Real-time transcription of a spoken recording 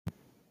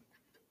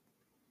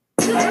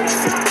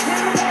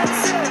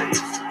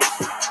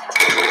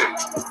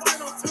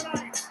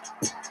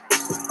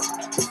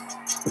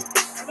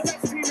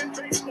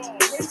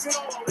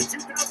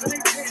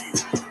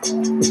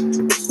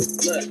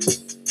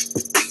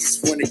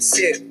want a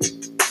tip.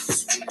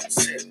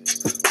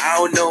 I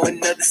don't know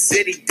another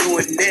city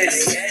doing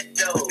this.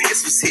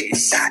 Piss was hitting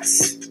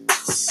shots.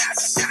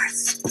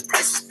 Price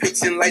was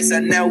pitching lights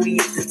out, now we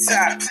at the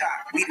top.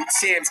 We the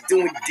champs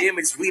doing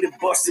damage, we the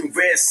Boston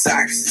Red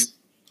Sox.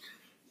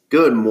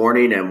 Good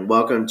morning and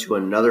welcome to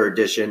another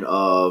edition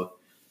of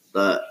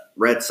the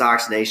Red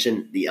Sox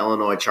Nation, the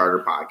Illinois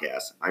Charter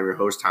Podcast. I'm your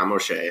host, Tom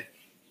O'Shea.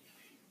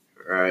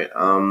 All right,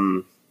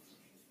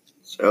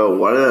 so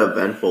what an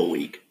eventful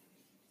week.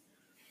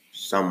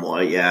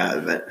 Somewhat,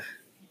 yeah.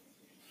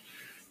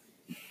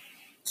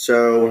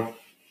 So,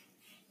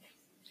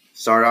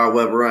 start out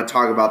with, we're going to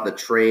talk about the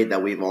trade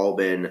that we've all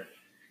been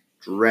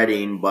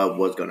dreading, but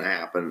what's going to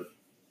happen.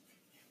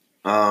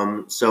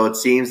 So it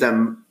seems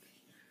that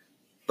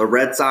the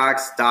Red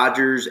Sox,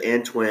 Dodgers,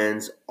 and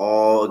Twins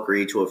all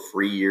agreed to a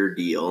 3-year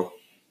deal,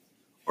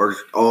 or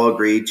all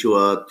agreed to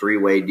a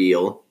 3-way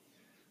deal.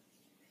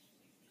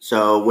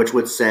 So, which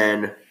would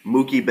send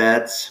Mookie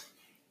Betts,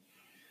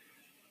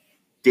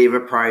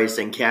 David Price,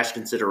 and cash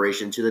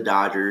consideration to the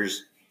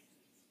Dodgers,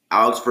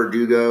 Alex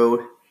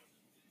Verdugo,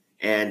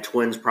 and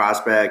Twins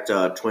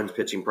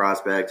pitching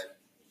prospect,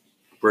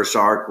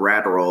 Brashard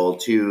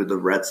Gratterall to the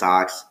Red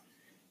Sox,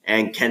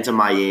 and Kenta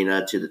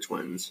Maeda to the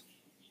Twins.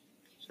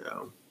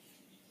 So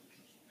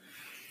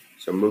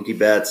Mookie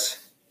Betts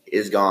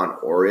is gone,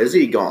 or is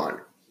he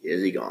gone?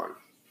 Is he gone?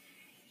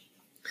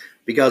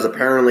 Because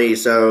apparently,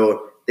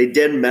 they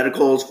did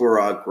medicals for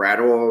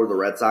Gratterall, the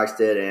Red Sox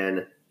did,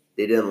 and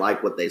they didn't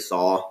like what they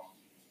saw,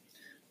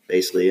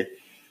 basically.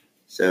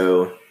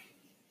 Now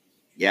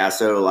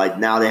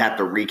they have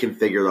to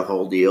reconfigure the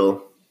whole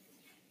deal,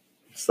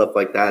 stuff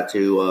like that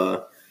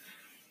too.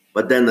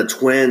 But then the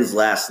Twins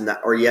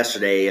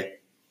yesterday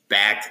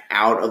backed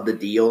out of the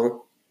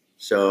deal,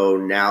 so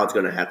now it's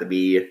going to have to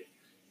be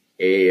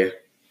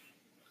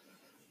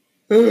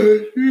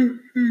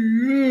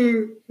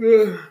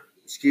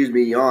excuse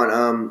me,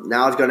 yawn.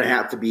 Now it's going to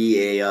have to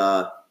be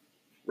a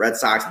Red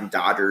Sox and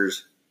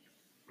Dodgers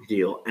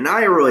deal, and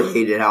I really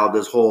hated how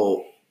this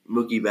whole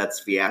Mookie Betts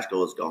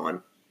fiasco is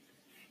going.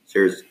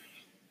 Seriously.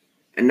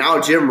 And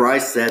now Jim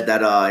Rice said that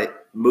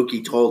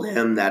Mookie told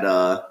him that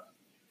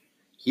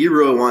he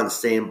really wanted to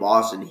stay in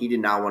Boston. He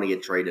did not want to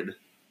get traded.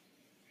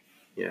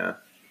 Yeah.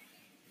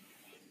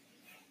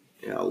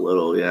 Yeah, a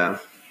little, yeah.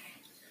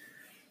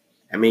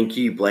 I mean,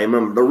 can you blame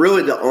him? But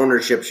really, the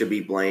ownership should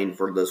be blamed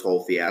for this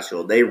whole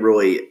fiasco. They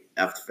really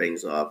effed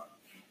things up.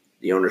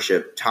 The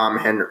ownership, John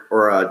Henry,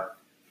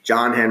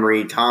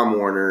 Tom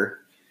Warner,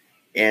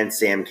 and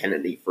Sam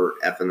Kennedy for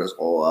effing this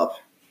all up.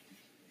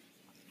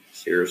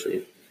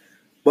 Seriously.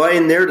 But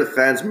in their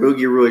defense,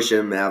 Mookie really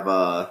shouldn't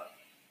have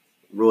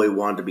really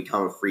wanted to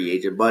become a free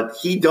agent. But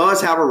he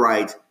does have a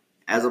right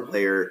as a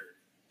player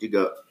to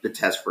go to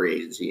test free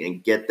agency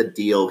and get the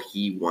deal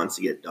he wants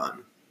to get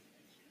done.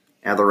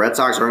 And if the Red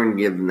Sox aren't going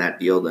to give him that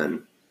deal,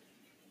 then.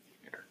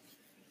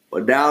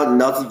 But now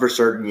nothing's for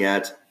certain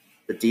yet.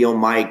 The deal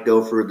might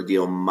go through. The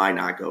deal might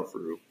not go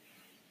through.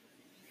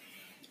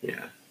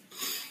 Yeah.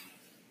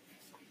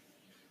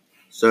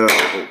 So,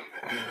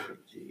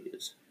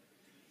 jeez.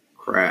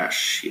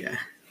 Crash, yeah.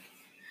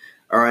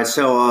 All right,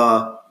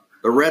 so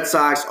the Red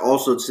Sox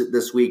also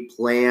this week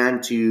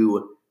plan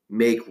to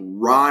make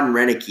Ron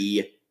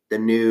Roenicke the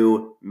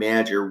new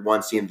manager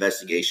once the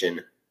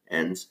investigation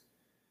ends.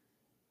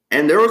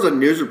 And there was a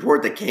news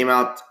report that came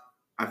out,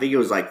 I think it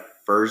was like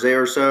Thursday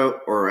or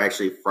so, or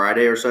actually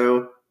Friday or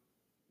so,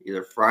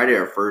 either Friday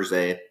or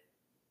Thursday,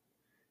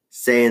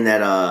 saying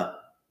that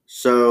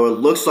so it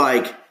looks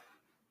like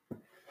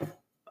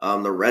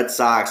the Red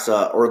Sox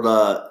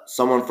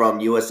someone from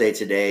USA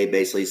Today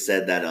basically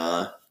said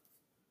that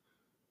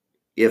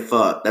if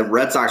the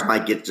Red Sox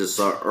might get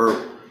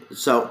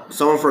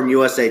someone from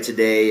USA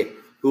Today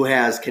who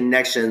has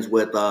connections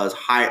with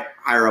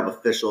higher up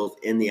officials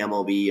in the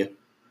MLB,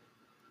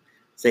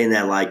 saying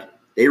that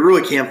they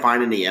really can't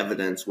find any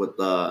evidence with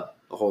the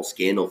whole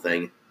scandal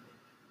thing.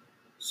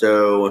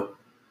 So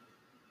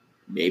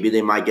maybe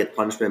they might get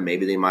punishment,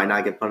 maybe they might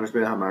not get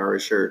punishment. I'm not really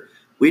sure.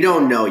 We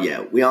don't know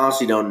yet. We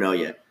honestly don't know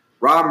yet.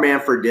 Rob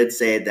Manfred did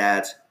say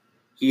that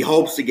he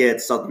hopes to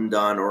get something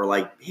done or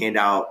hand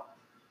out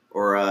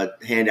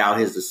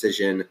his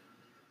decision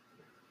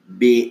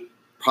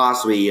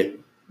possibly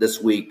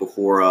this week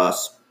before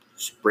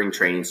spring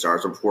training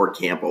starts or before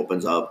camp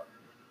opens up.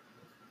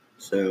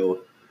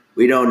 So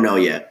we don't know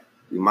yet.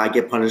 We might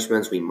get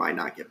punishments. We might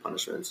not get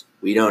punishments.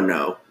 We don't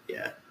know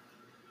yet.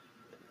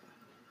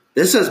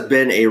 This has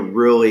been a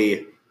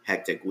really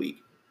hectic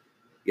week.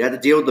 You had to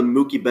deal with the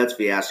Mookie Betts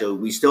fiasco.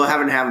 We still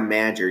haven't had a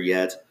manager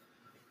yet.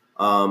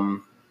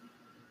 And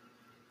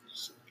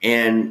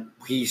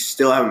we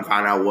still haven't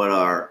found out what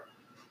our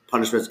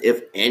punishments,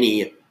 if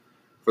any,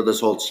 for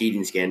this whole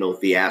cheating scandal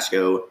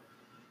fiasco.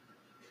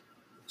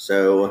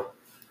 So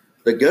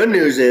the good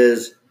news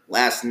is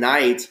last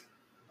night,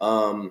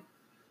 Andrew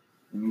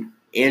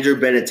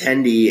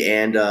Benintendi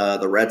and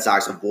the Red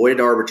Sox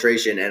avoided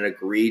arbitration and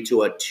agreed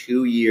to a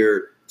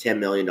 2-year, $10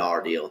 million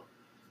deal.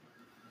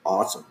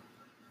 Awesome.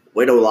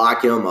 Way to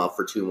lock him up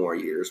for 2 more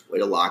years.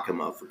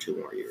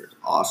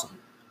 Awesome.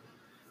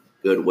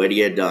 Good way to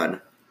get it done.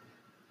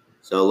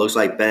 So it looks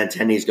like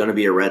Benintendi is going to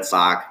be a Red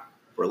Sox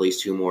for at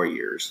least 2 more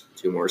years,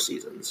 2 more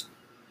seasons.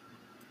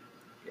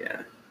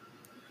 Yeah.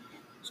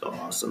 So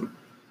awesome.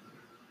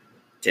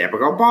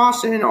 Typical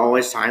Boston,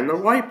 always signing the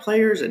white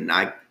players and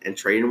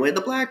trading away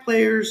the black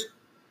players.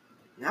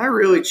 Not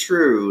really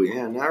true.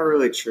 Yeah, not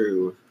really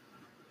true.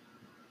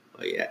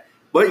 But yeah.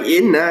 But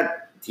in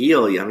that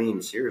deal, I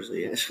mean,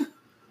 seriously.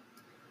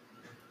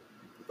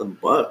 Nothing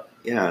but.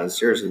 Yeah,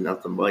 seriously,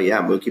 nothing but.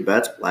 Yeah, Mookie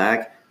Betts,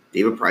 black.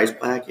 David Price,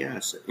 black. Yeah.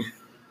 So,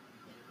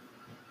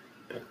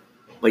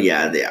 but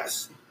yeah,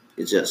 yes.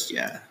 It's just,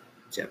 yeah.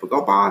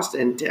 Typical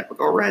Boston,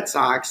 typical Red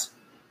Sox.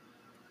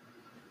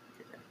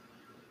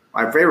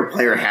 My favorite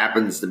player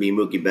happens to be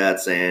Mookie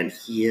Betts, and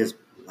he is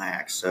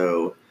black.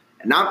 So,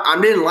 and I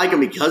didn't like him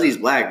because he's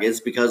black. It's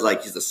because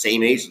like he's the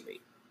same age as me.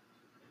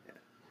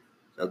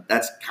 So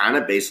that's kind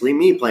of basically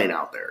me playing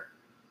out there,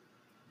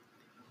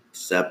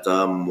 except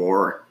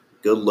more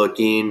good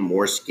looking,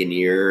 more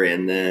skinnier,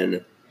 and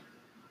then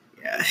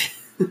yeah.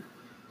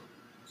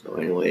 So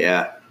anyway,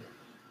 yeah.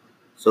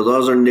 So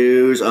those are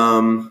news.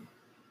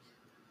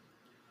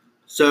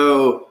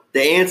 So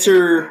the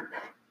answer,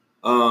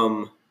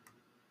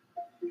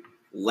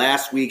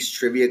 last week's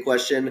trivia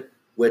question,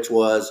 which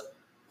was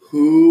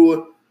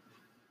who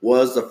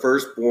was the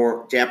first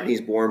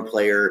Japanese-born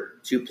player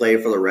to play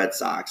for the Red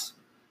Sox,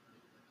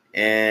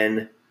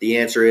 and the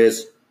answer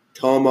is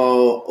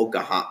Tomo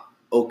Oka.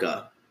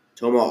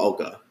 Tomo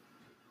Oka.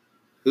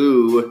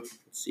 Who? Let's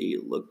see.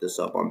 Look this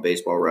up on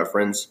Baseball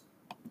Reference.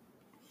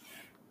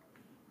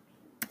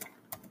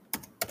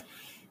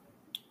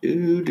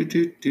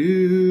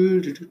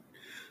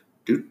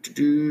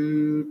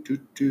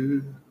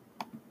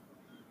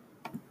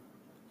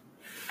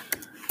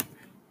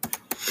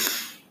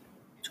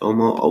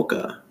 Tomo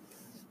Oka.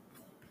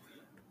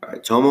 All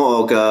right, Tomo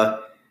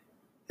Oka.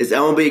 His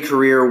MLB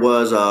career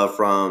was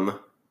from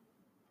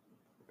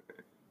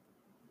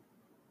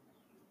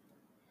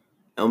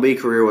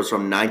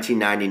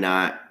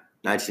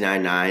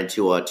 1999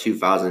 to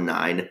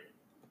 2009.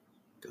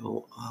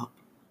 Go up.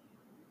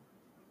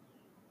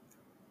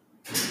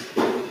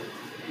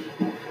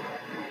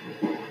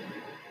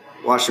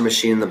 Washing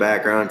machine in the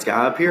background. It's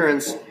got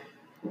appearance.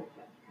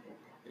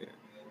 Yeah.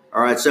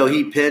 All right, so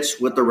he pitched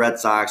with the Red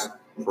Sox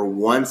for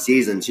one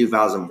season,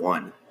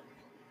 2001.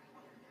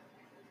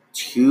 A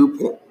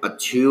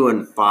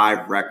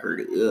 2-5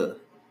 record.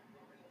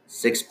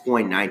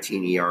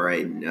 6.19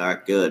 ERA.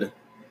 Not good.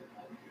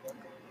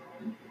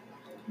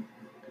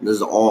 And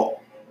this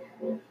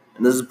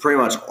is pretty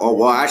much all.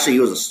 Well, actually, he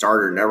was a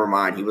starter. Never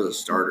mind. He was a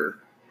starter.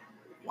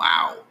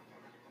 Wow.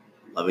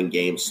 11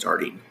 games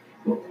starting.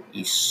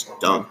 He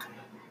stunk.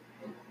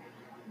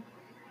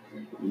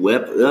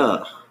 Whip.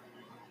 Ugh.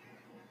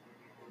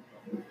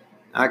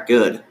 Not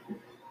good.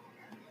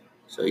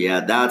 So,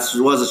 yeah, that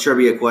was a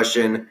trivia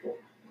question.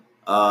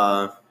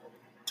 Tomo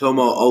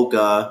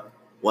Oka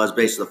was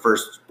basically the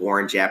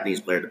first-born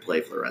Japanese player to play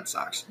for the Red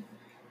Sox.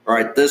 All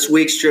right, this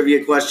week's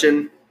trivia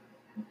question.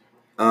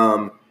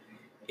 In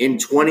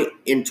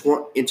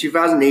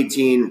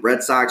 2018,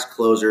 Red Sox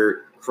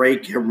closer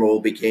Craig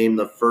Kimbrell became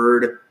the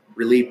third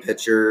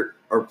reliever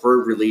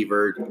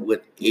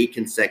with 8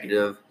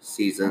 consecutive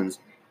seasons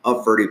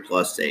of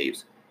 30-plus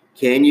saves.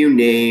 Can you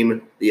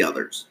name the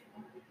others?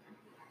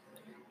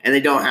 And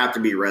they don't have to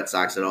be Red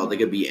Sox at all. They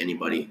could be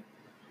anybody.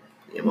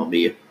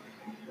 MLB.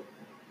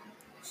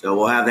 So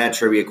we'll have that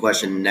trivia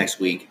question next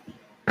week.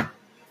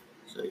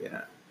 So,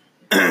 yeah.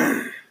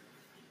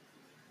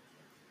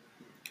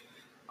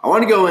 I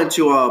want to go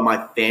into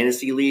my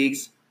fantasy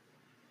leagues.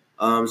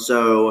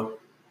 So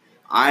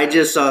I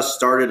just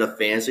started a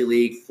fantasy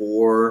league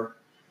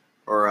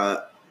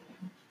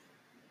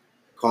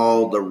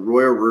called the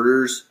Royal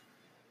Rooters,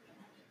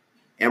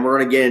 and we're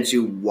going to get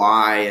into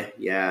why.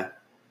 Yeah.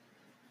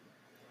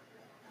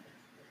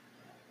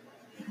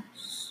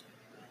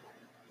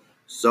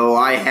 So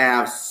I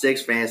have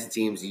 6 fantasy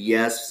teams.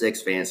 Yes,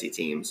 6 fantasy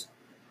teams.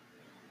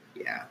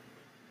 Yeah.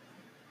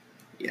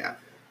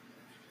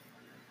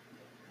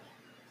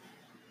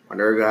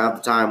 Wonder if I have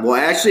the time. Well,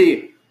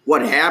 actually,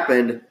 what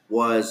happened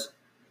was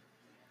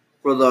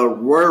for the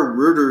Royal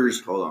Rooters.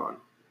 Hold on.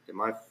 Did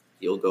my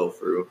field go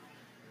through?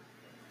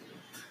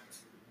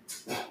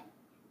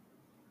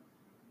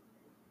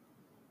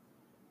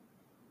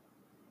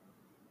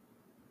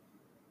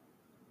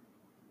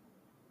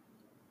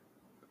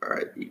 All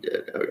right, you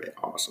did. Okay,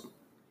 awesome.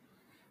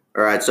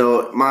 All right,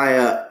 so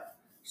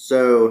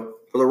so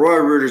for the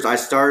Royal Rooters, I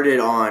started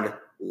on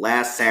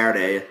last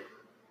Saturday,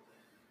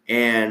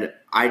 and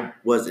I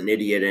was an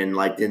idiot and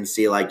didn't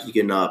see you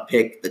can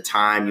pick the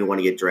time you want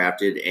to get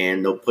drafted,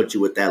 and they'll put you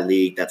with that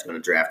league that's going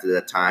to draft at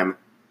that time.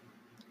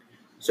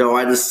 So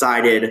I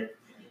decided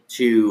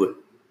to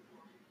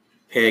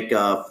pick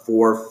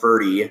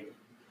 4:30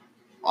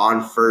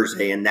 on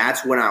Thursday, and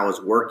that's when I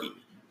was working.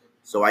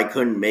 So I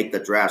couldn't make the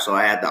draft, so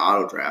I had the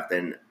auto draft,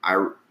 and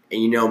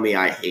you know me,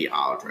 I hate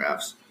auto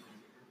drafts.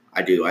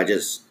 I do. I'd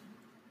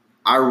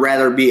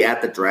rather be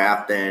at the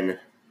draft than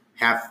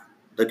have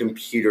the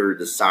computer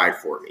decide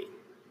for me.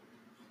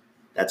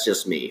 That's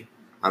just me.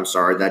 I'm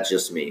sorry, that's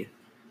just me.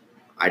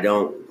 I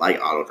don't like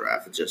auto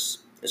draft. It's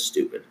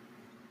stupid.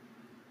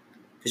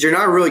 Because you're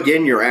not really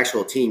getting your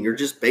actual team. You're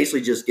just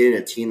basically just getting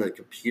a team that the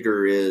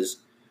computer is.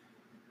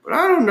 But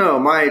I don't know.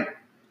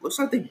 Looks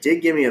like they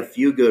did give me a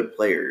few good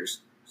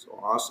players. So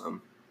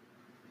awesome.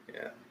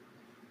 Yeah.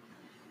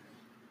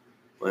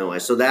 Well, anyway,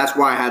 so that's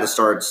why I had to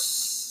start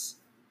 6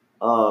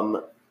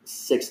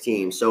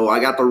 teams. So I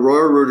got the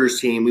Royal Rooters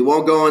team. We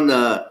won't go in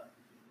the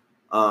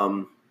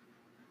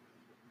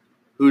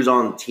who's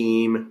on the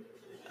team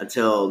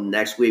until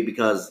next week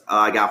because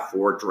I got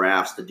 4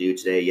 drafts to do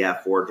today.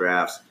 Yeah, 4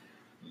 drafts.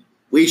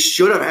 We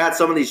should have had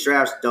some of these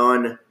drafts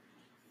done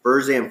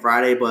Thursday and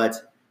Friday, but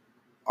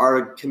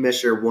our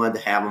commissioner wanted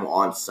to have them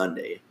on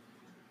Sunday.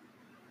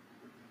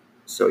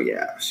 So,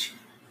 yeah.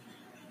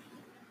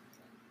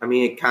 I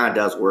mean, it kind of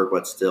does work,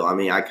 but still, I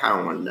mean, I kind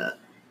of wanted to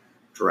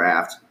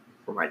draft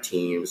for my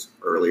teams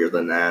earlier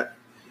than that.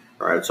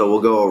 All right, so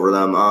we'll go over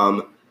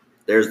them.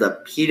 There's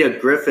the Peter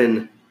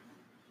Griffin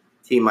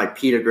team, like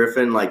Peter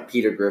Griffin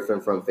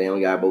from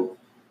Family Guy, but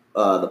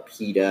the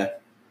PETA.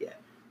 Yeah.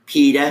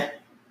 Peter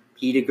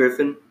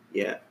Griffin.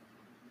 Yeah.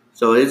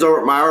 So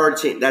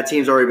that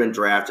team's already been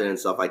drafted and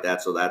stuff like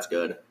that, so that's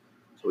good.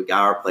 So we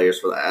got our players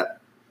for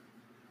that.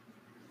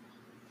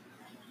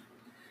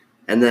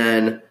 And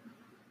then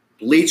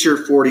Bleacher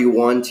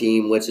 41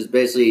 team, which is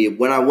basically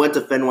when I went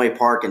to Fenway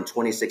Park in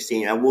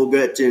 2016, and we'll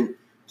get to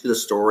the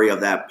story of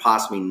that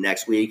possibly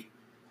next week.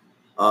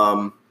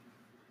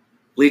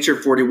 Bleacher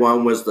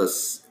 41 was the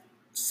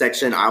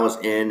section I was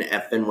in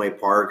at Fenway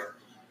Park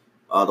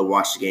to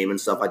watch the game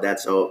and stuff like that.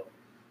 So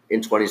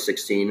in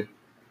 2016,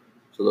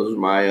 so those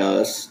were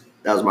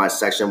that was my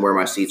section where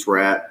my seats were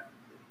at.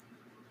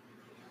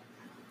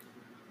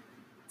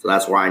 So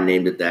that's why I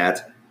named it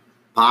that.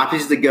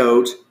 Poppy's the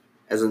GOAT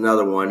as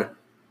another one.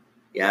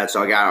 Yeah,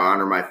 so I got to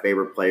honor my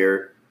favorite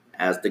player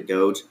as the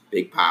GOAT,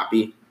 Big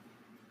Poppy,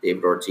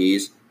 David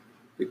Ortiz.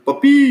 Big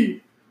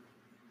Poppy!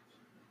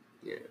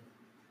 Yeah.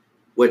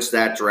 Which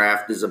that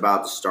draft is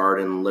about to start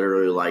in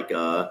literally like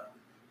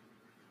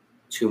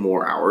 2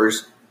 more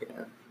hours.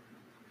 Yeah.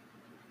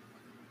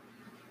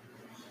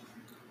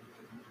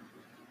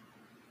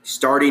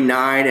 Starting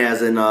 9,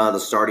 as in the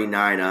Starting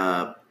 9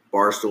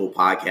 Barstool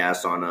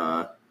podcast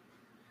on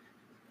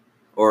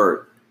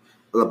or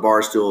the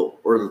Barstool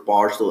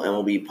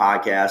MLB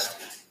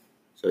podcast.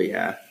 So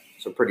yeah,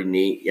 so pretty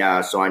neat.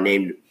 Yeah, so I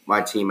named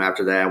my team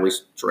after that, and we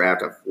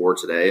drafted 4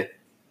 today.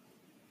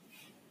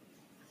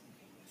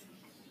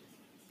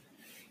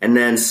 And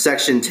then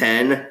Section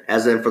 10,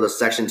 as in for the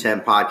Section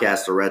 10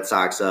 podcast, the Red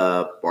Sox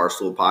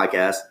Barstool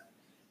podcast.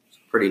 It's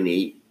pretty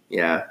neat.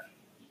 Yeah.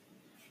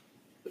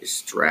 We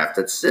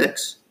drafted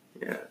 6.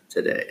 Yeah,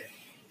 today.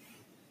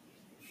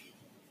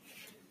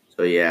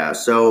 So, yeah.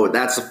 So,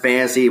 that's a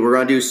fantasy. We're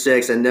going to do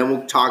 6, and then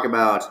we'll talk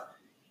about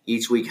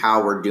each week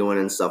how we're doing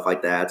and stuff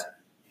like that.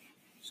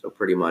 So,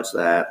 pretty much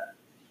that.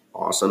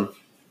 Awesome.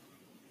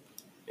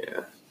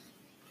 Yeah.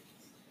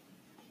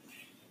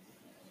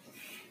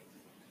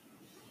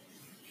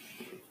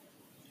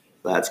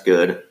 That's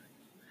good.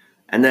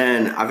 And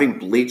then I think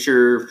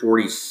Bleacher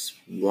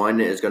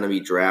 41 is going to be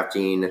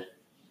drafting.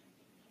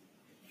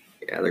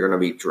 Yeah, they're going to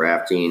be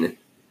drafting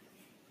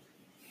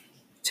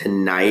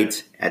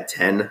tonight at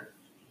 10.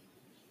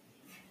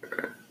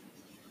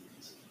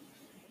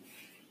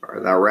 All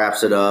right, that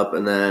wraps it up.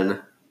 And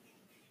then,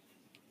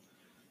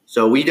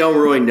 so we don't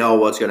really know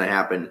what's going to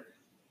happen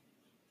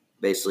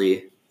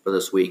basically for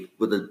this week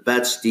with the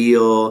Betts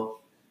deal,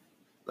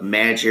 the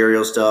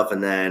managerial stuff,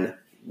 and then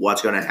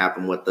what's going to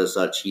happen with this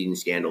cheating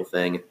scandal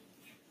thing.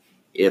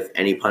 If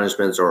any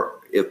punishments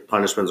are going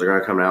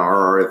to come down,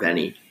 or if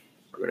any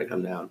are going to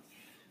come down.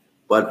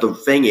 But the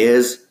thing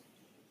is,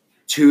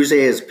 Tuesday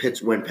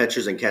is when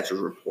pitchers and catchers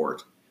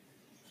report.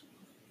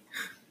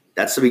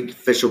 That's the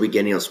official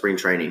beginning of spring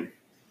training.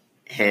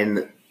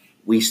 And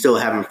we still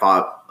haven't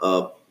thought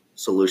of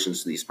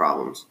solutions to these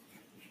problems.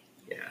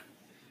 Yeah.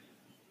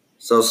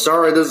 So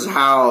sorry, this is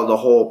how the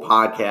whole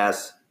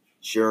podcast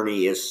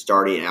journey is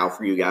starting out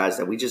for you guys,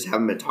 that we just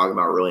haven't been talking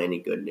about really any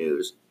good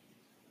news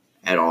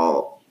at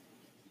all.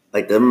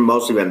 Like, they've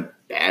mostly been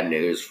bad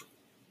news.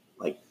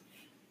 Like,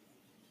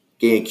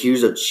 getting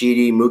accused of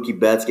cheating, Mookie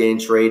Betts getting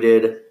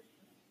traded,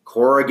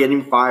 Cora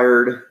getting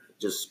fired.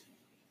 Just,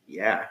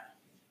 yeah.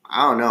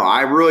 I don't know.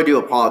 I really do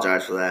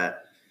apologize for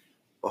that.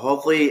 But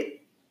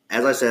hopefully,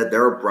 as I said,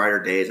 there are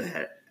brighter days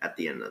ahead at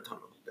the end of the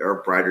tunnel. There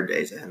are brighter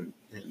days ahead in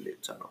the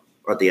tunnel,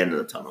 or at the end of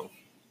the tunnel.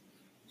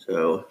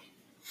 So,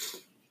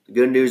 the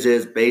good news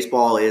is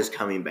baseball is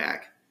coming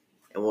back.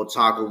 And we'll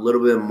talk a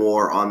little bit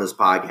more on this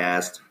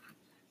podcast.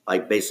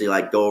 Like, basically,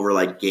 like, go over,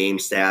 like, game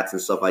stats and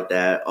stuff like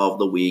that of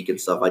the week and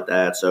stuff like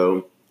that.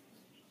 So,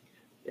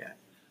 yeah.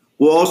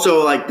 We'll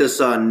also, like, this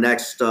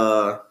next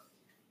or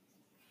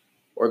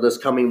this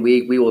coming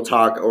week, we will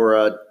talk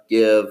or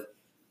give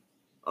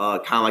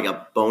kind of like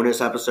a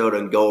bonus episode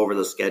and go over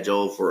the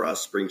schedule for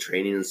spring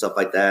training and stuff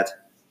like that.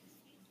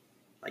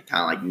 Like,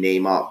 kind of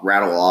like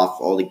rattle off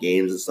all the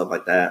games and stuff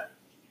like that.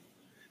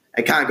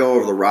 And kind of go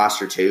over the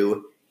roster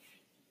too.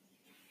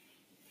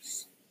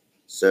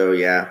 So,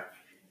 yeah.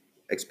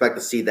 expect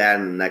to see that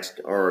in the next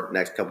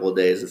couple of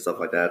days and stuff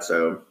like that.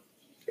 So,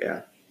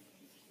 yeah.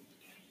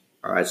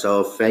 All right.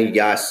 So, thank you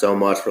guys so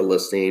much for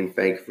listening.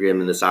 Thank you for giving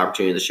me this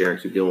opportunity to share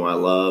and keep doing what I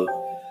love.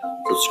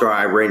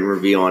 Subscribe, rate, and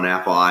review on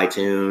Apple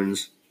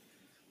iTunes.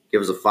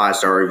 Give us a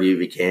 5-star review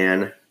if you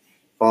can.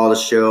 Follow the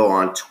show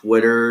on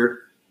Twitter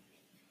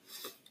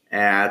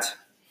at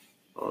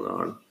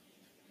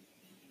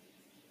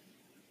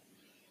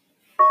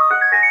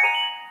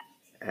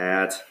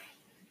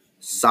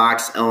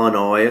Sox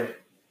Illinois.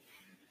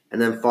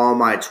 And then follow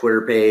my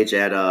Twitter page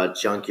at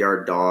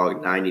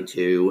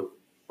JunkyardDog92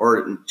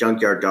 or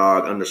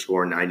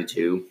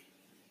JunkyardDog_92.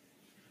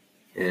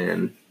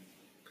 And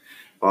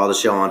follow the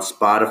show on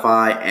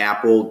Spotify,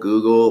 Apple,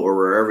 Google, or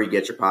wherever you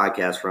get your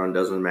podcast from.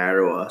 Doesn't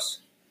matter to us.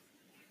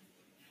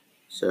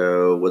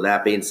 So with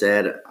that being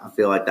said, I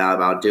feel like that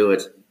about do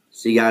it.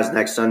 See you guys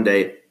next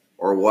Sunday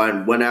or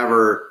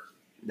whenever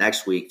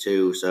next week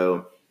too.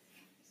 So,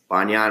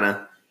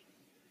 mañana.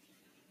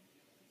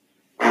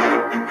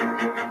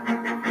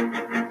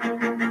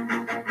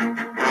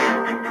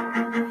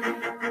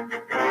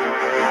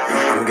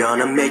 I'm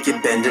gonna make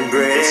it bend and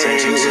break.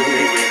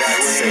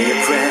 Say a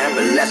prayer,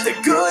 but let the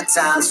good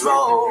times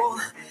roll.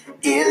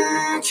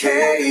 In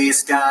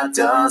case God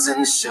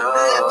doesn't show. And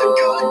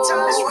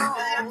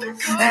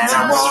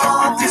I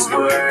want these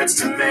words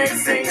to make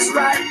things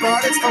right,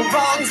 but it's the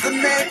wrongs that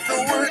make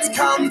the words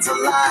come to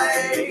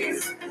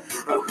life.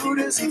 But who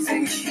does he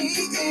think he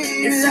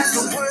is? If that's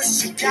the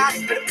worst you got,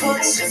 but put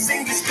your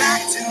fingers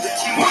back to the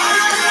key. One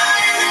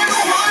night and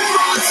one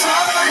more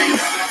time.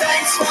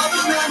 Thanks for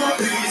the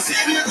memories,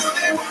 even though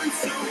they weren't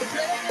so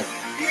great.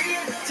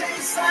 It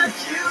tastes like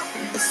you,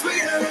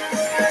 sweeter.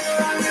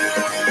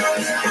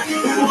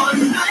 One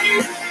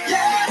night,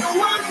 yeah,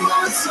 one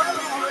more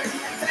time.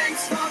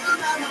 Thanks for the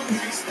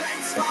memories,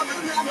 thanks for the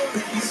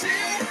memories.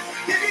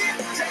 It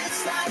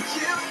tastes like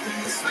you,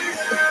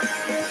 sweeter.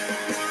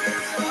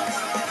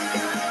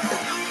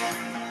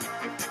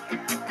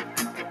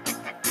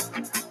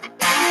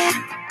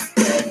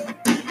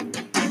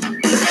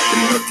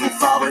 Looking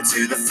forward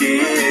to the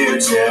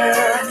future,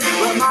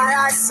 where my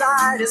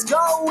eyesight is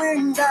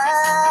going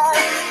back,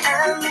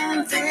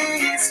 and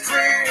this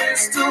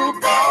crystal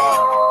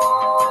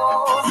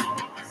ball,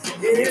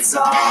 it's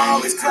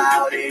always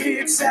cloudy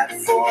except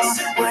for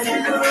when you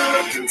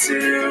look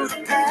into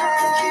the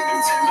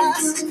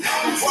past.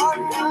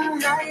 One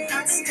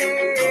night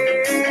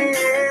stand,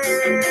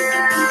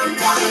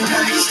 one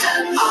night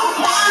stand,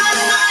 one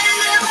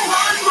night and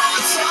one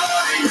more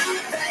time.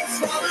 Thanks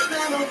for the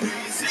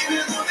memories,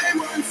 even though they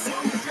weren't so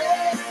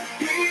great.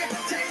 It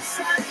tastes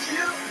like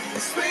you,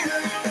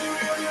 sweeter.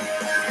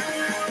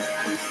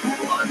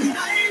 One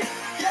night,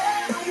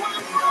 yeah,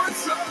 one more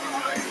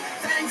time.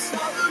 Thanks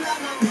for the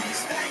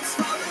memories, thanks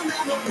for the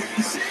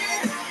memories.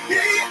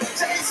 It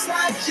tastes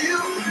like you,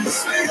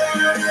 sweeter.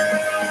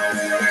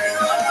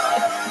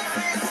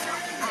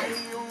 I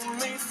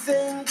only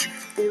think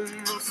in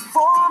the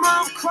form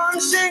of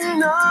crunching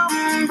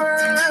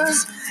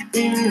numbers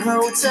in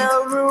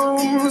hotel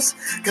rooms,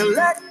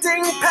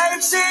 collecting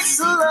paychecks,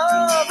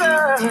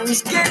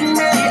 lovers. Get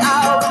me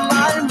out of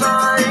my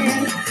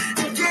mind,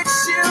 get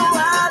you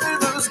out of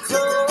those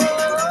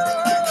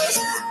clothes.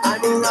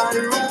 I'm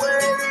running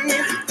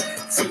away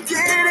from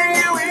getting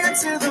you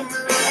into the mood.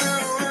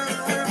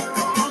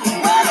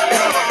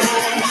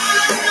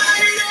 One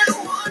night and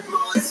one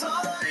more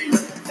time.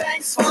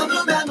 Thanks for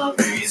the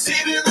memories,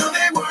 even though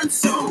they weren't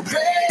so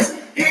great.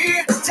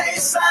 It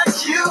tastes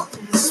like you,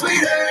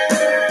 sweeter.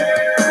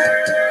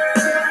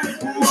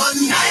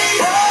 One night,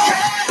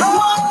 yeah,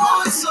 one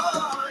more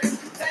time.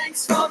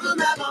 Thanks for the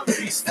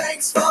memories,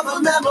 thanks for the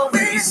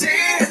memories.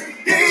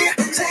 It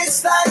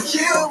tastes like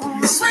you,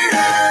 sweeter.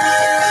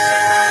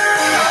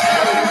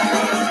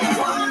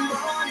 One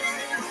more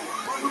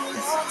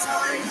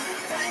time.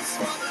 Thanks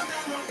for the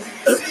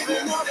memories,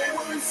 even though they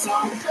weren't so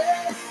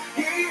great.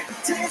 It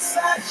tastes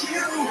like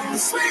you,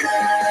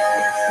 sweeter.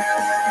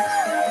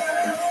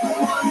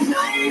 One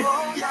night,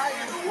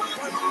 yeah,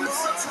 one more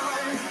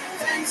time.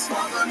 Thanks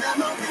for the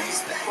memories,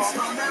 thanks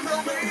for the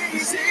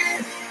memories.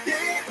 It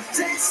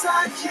tastes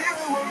like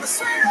you,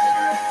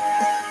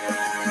 sweeter.